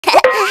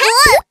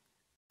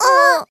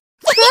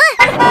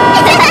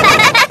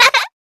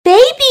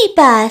Baby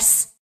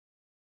bus.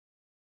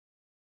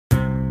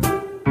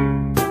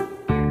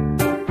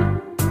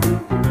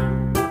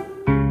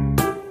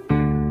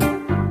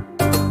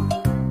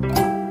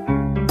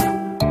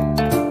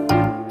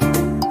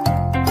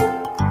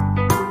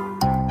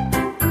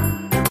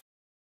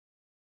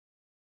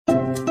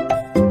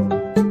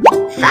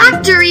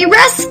 Factory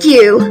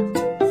rescue!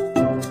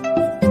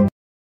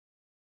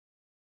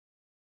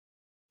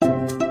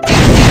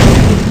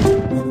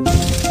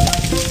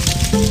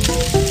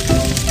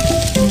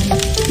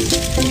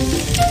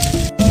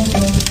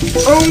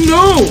 Oh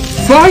no!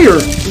 Fire!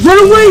 Run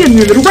away in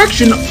the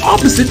direction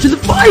opposite to the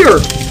fire!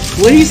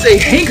 Place a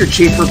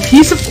handkerchief or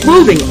piece of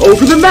clothing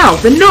over the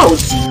mouth and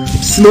nose.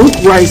 Smoke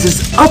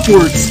rises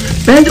upwards.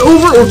 Bend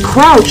over or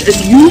crouch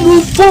as you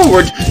move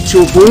forward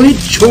to avoid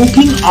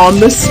choking on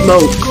the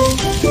smoke.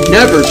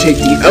 Never take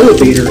the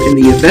elevator in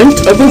the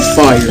event of a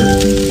fire.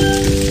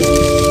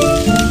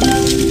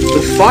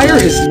 The fire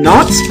has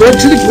not spread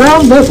to the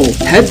ground level.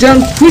 Head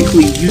down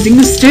quickly using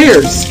the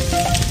stairs.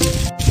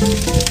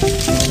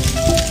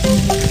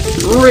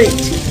 Great!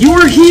 You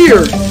are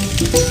here!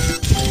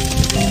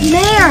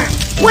 Mayor,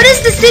 what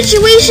is the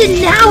situation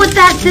now with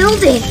that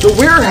building? The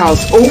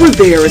warehouse over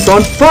there is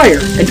on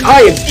fire, and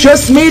I have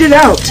just made it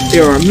out.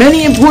 There are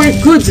many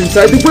important goods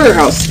inside the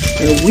warehouse,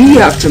 and we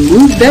have to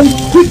move them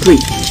quickly.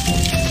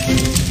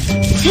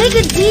 Take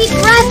a deep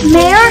breath,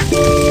 Mayor.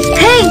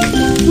 Hank,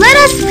 let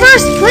us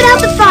first put out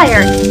the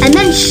fire, and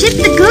then ship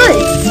the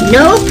goods.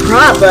 No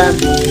problem.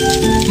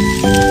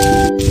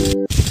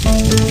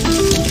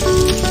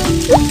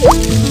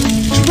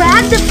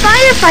 Drag the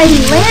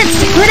firefighting lance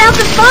to put out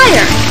the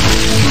fire.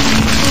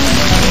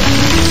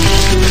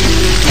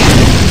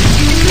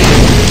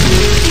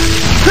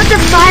 Put the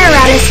fire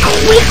out as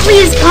quickly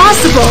as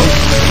possible.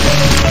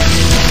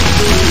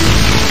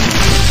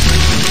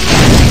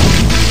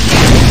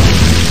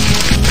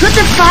 Put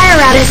the fire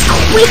out as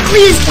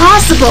quickly as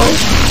possible.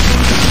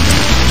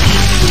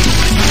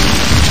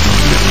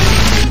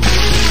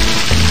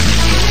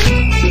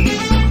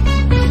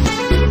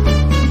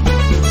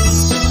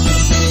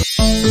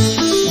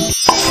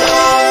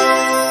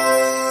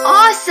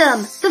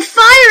 Awesome! The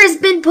fire has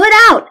been put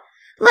out!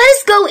 Let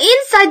us go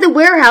inside the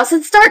warehouse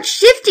and start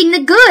shifting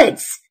the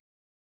goods!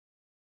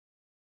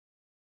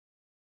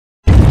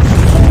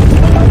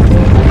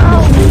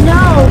 Oh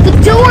no! The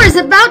door is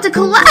about to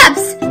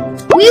collapse!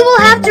 We will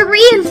have to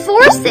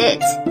reinforce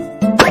it!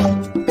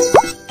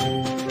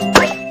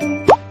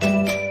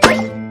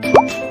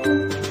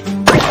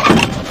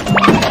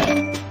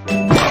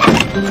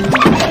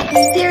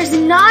 There's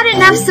not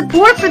enough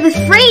support for the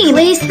frame!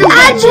 Place the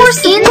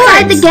wedges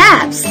inside the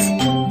gaps!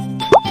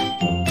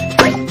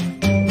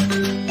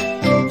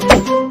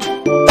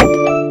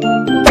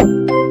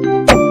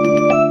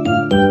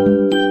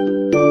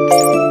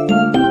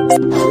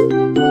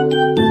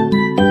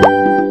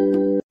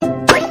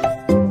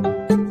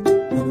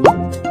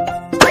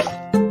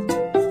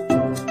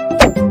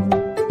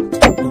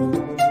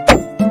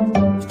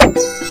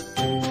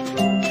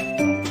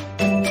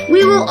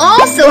 We will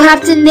also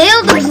have to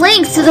nail the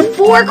planks to the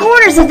four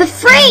corners of the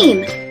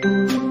frame!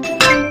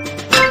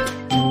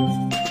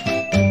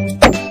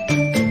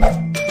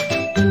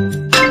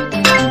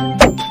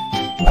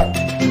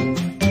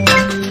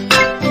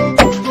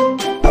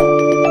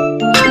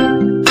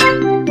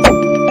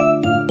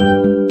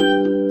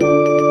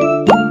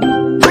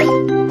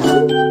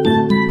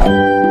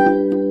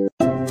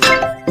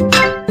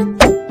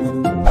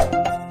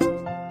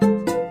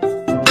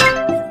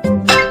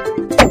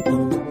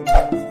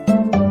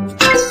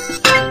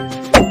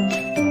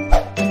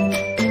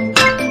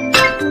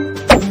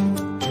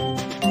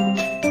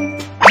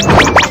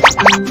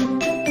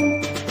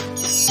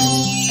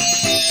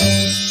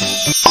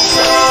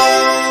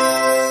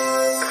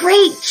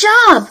 Great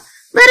job!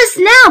 Let us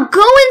now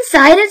go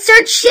inside and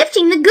start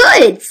shifting the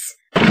goods!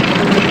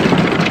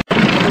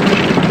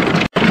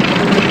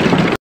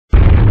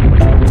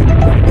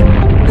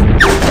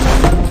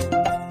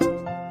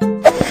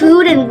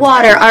 Food and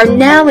water are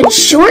now in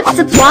short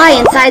supply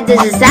inside the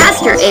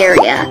disaster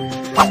area.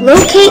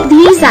 Locate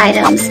these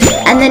items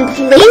and then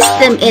place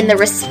them in the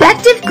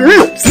respective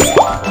groups.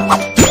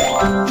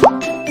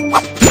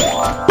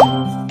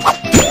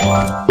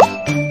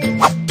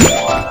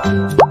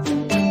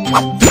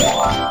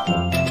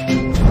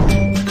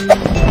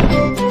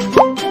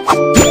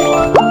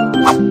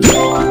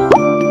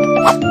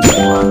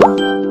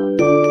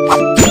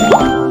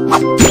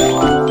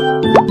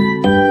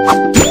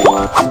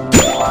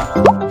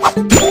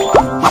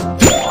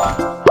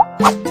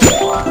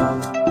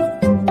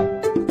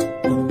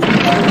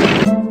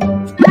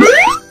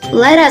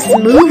 Let us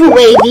move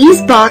away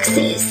these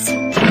boxes.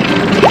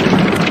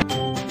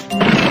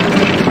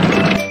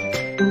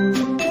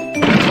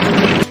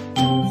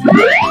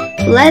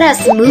 Let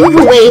us move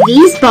away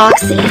these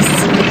boxes.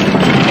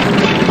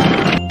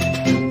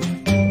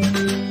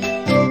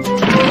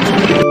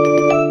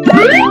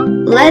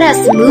 Let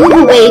us move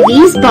away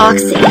these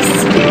boxes.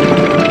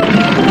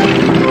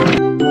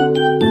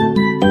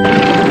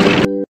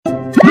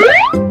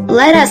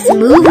 let us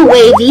move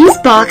away these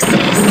boxes.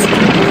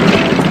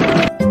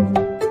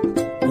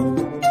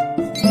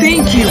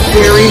 Thank you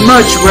very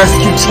much,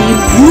 rescue team.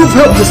 You have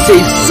helped to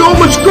save so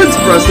much goods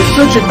for us in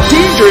such a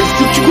dangerous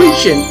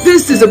situation.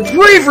 This is a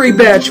bravery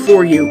badge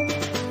for you.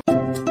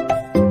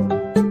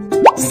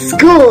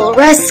 School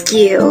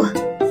rescue.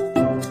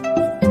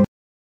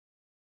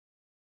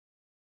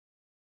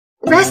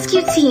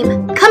 Rescue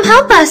team, come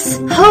help us.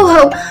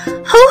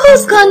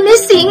 Ho-Ho's gone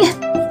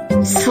missing.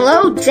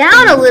 Slow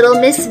down a little,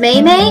 Miss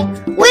Maymay.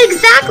 What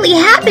exactly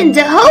happened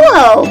to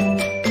Ho-Ho?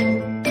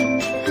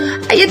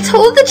 I had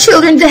told the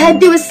children to head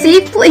to a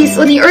safe place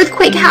when the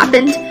earthquake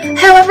happened.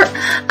 However,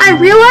 I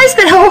realized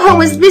that Ho-Ho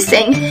was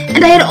missing,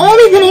 and I had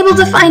only been able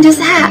to find his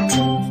hat.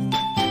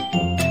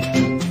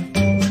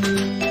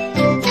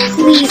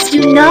 Please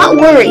do not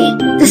worry.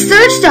 The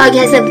search dog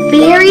has a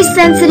very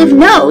sensitive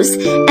nose,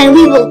 and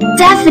we will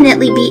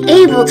definitely be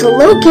able to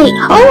locate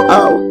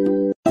Ho-Ho.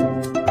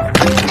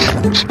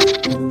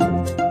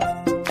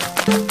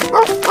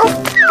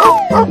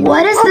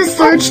 What has the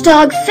search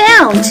dog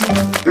found?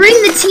 Bring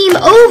the team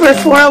over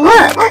for a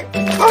look.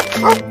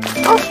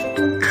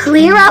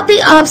 Clear out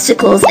the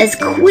obstacles as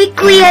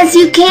quickly as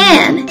you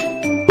can.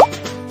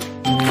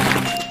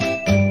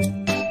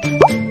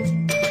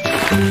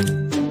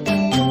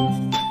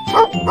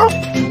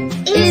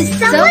 Is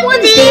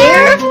someone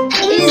there?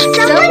 Is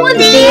someone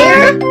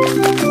there?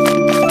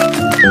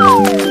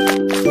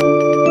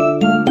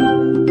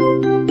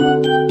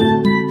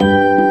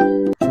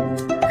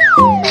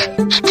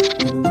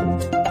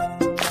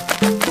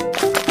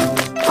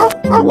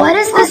 What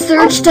has the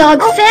search dog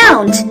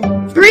found?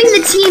 Bring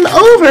the team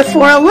over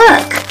for a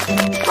look.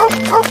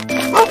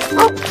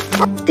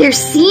 There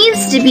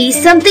seems to be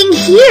something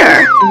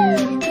here.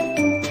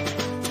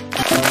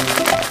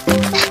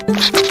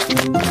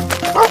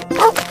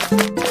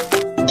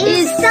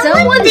 Is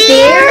someone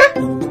there?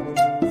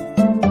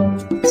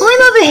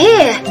 I'm over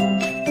here.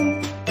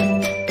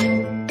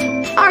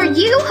 Are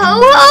you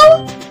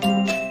Ho-Ho?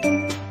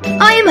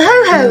 I am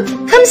Ho-Ho.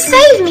 Come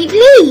save me,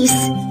 please.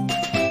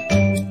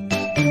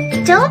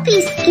 Don't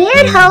be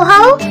scared,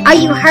 Ho-Ho. Are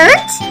you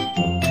hurt?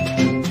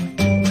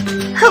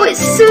 Oh, it's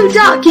so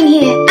dark in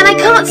here, and I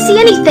can't see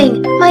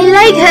anything. My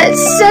leg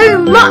hurts so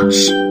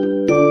much.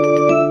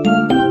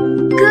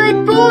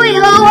 Good boy,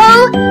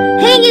 Ho-Ho.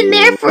 Hang in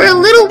there for a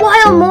little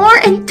while more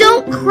and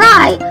don't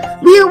cry.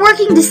 We are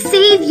working to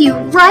save you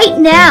right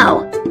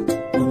now.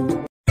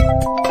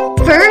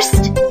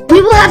 First,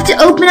 we will have to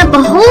open up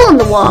a hole in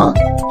the wall.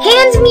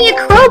 Hand me a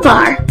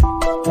crowbar.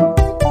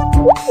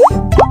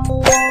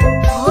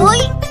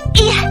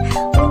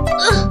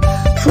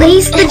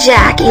 Place the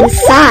jack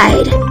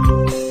inside.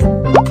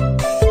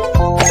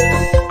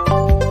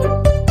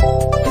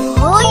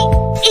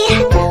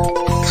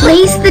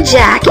 Place the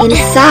jack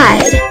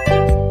inside.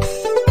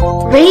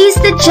 Raise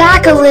the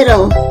jack a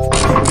little.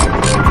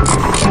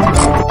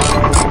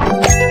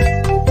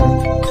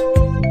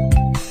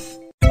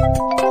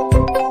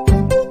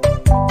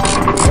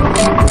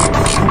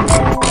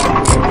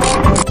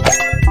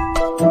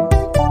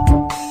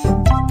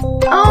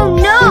 Oh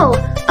no!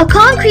 A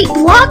concrete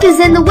block is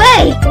in the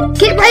way.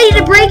 Get ready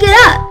to break it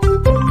up.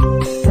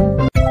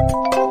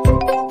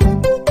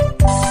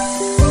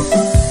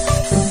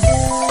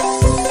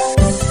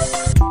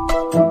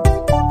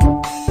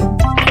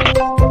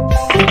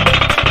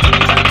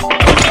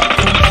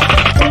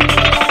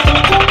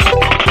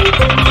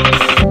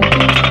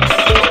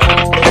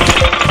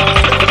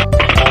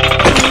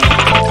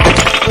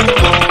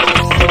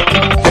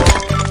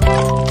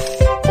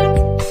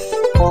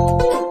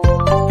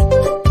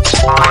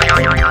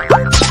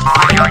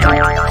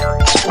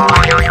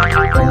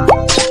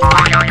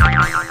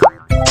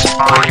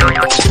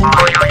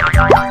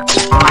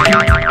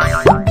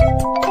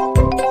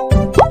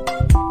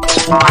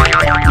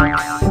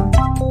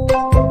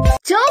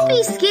 Don't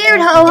be scared,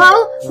 Ho-Ho.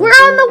 We're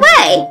on the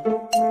way.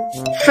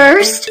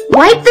 First,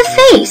 wipe the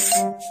face.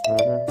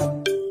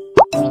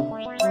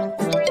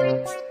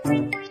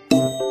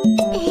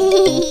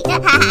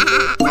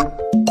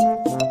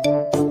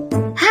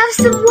 Have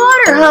some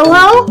water,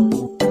 Ho-Ho.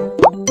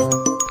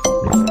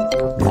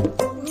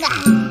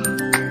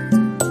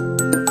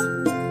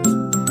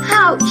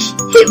 Ouch,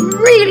 it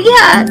really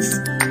hurts.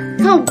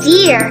 Oh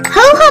dear,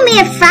 Ho-Ho may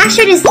have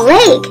fractured his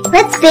leg.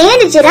 Let's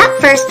bandage it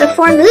up first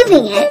before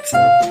moving it.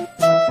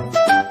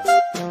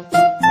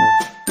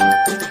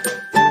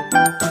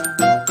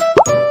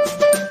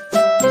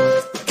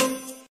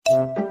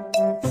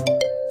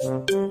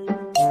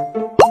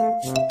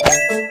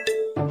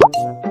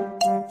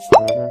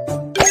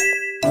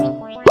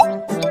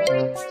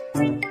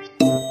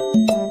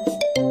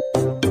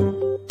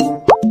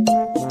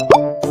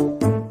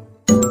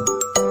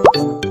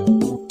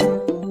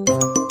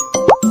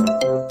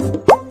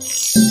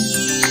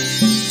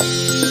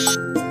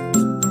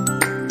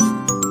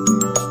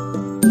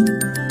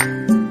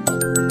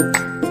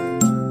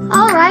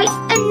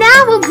 And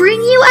now we'll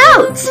bring you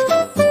out.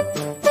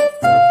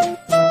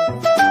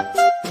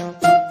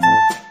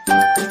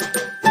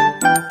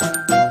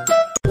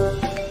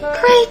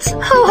 Great!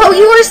 Ho-Ho,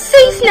 you are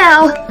safe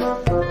now.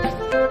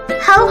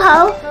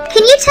 Ho-Ho,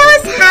 can you tell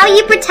us how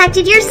you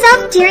protected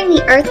yourself during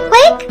the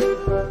earthquake?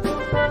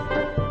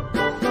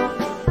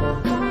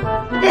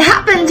 It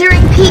happened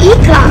during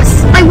PE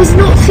class. I was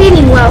not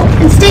feeling well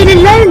and stayed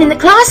alone in the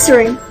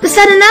classroom. The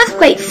sudden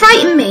earthquake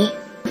frightened me.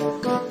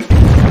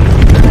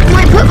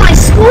 I put my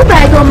school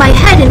bag on my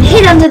head and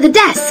hid under the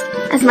desk,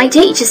 as my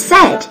teacher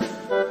said.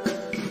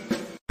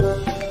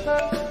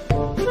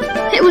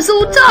 It was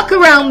all dark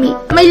around me,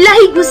 and my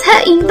leg was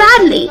hurting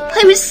badly.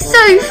 I was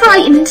so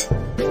frightened.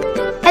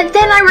 And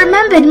then I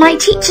remembered my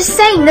teacher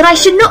saying that I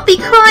should not be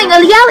crying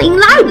or yelling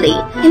loudly.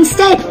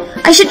 Instead,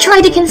 I should try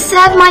to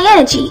conserve my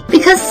energy,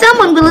 because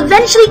someone will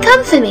eventually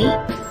come for me.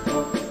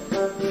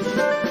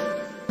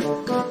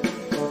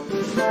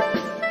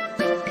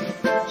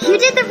 You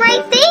did the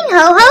right thing,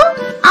 Ho-Ho!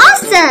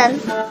 Awesome!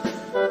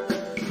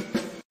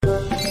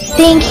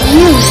 Thank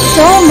you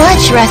so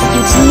much,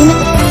 rescue team.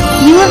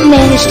 You have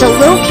managed to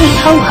locate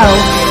Ho-Ho,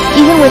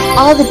 even with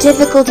all the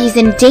difficulties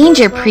and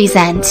danger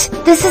present.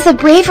 This is a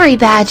bravery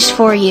badge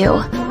for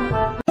you.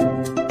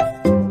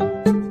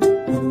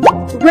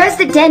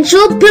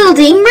 Residential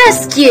Building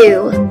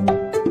Rescue!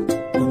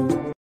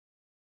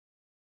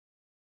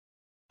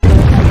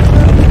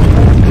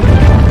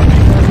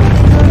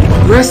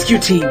 Rescue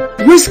team,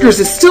 Whiskers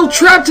is still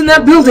trapped in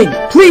that building.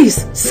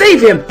 Please,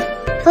 save him.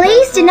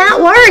 Please do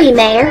not worry,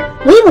 Mayor.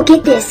 We will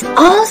get this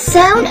all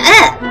sewn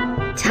up.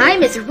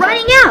 Time is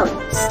running out.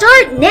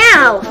 Start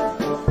now.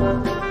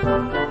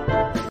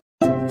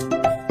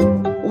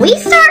 We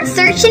start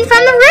searching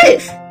from the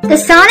roof. The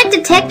sonic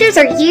detectors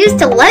are used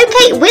to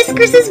locate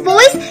Whiskers'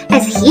 voice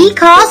as he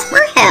calls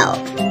for help.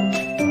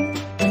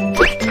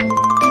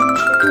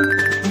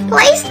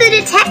 Place the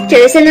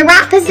detectors in the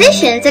right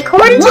positions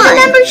according to the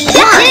numbers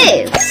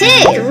shown.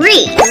 2,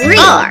 3,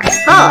 4,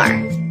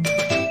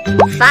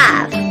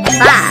 5,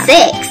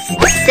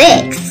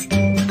 6.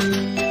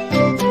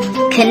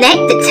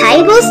 Connect the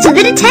tables to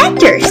the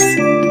detectors.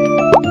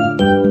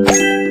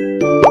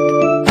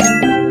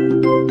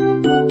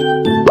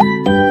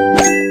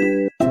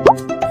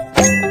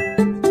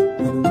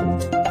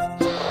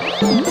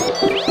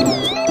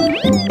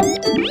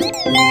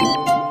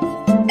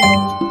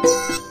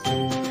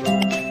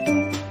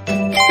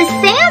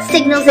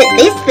 Signals at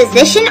this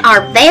position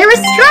are very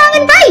strong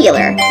and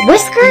regular.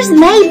 Whiskers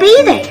may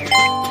be there.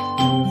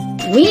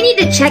 We need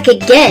to check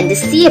again to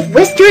see if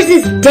Whiskers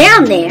is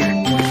down there.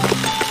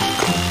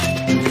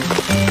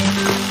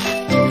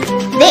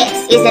 This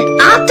is an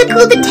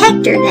optical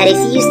detector that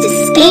is used to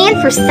scan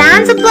for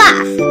signs of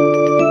life.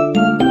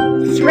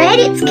 Thread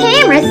its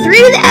camera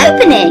through the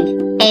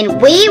opening,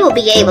 and we will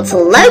be able to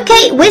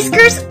locate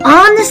Whiskers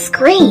on the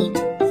screen.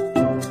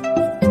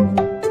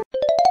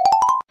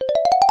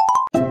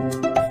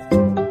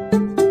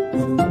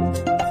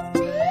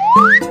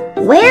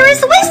 Where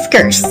is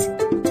Whiskers?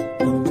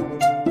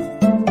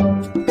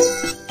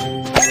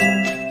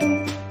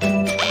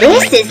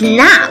 This is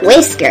not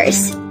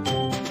Whiskers.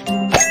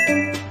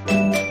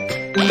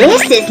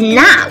 This is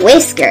not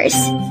Whiskers.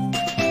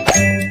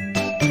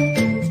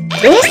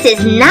 This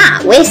is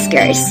not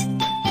Whiskers.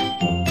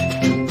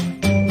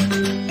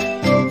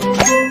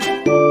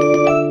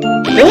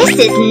 This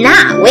is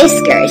not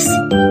Whiskers.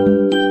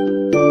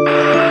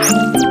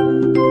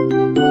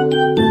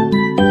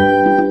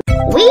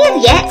 We have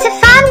yet to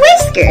find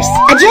Whiskers.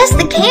 Adjust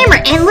the camera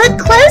and look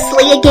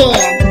closely again.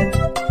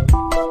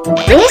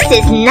 This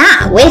is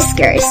not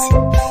Whiskers.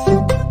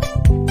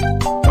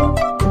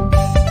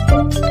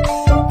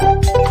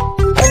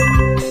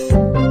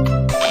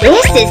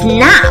 This is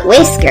not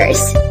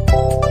Whiskers.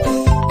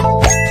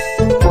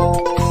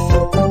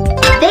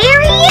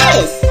 There he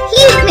is!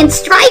 He's been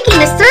striking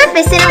the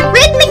surface in a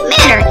rhythmic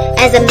manner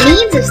as a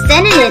means of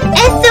sending an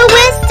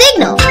SOS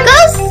signal. Go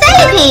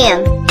save him!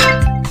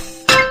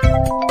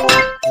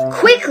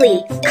 Quickly,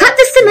 cut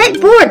the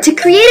cement board to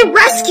create a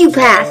rescue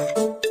path.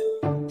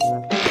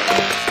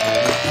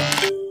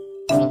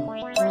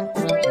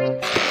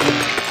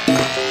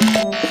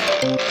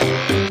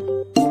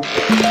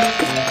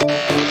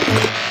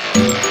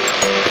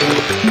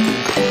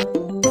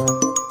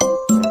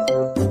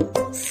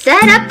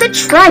 Set up the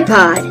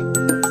tripod.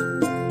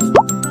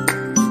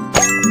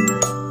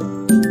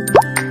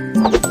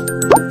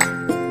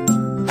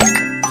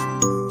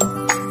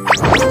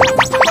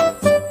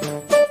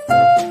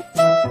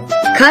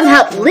 Come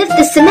help lift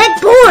the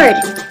cement board.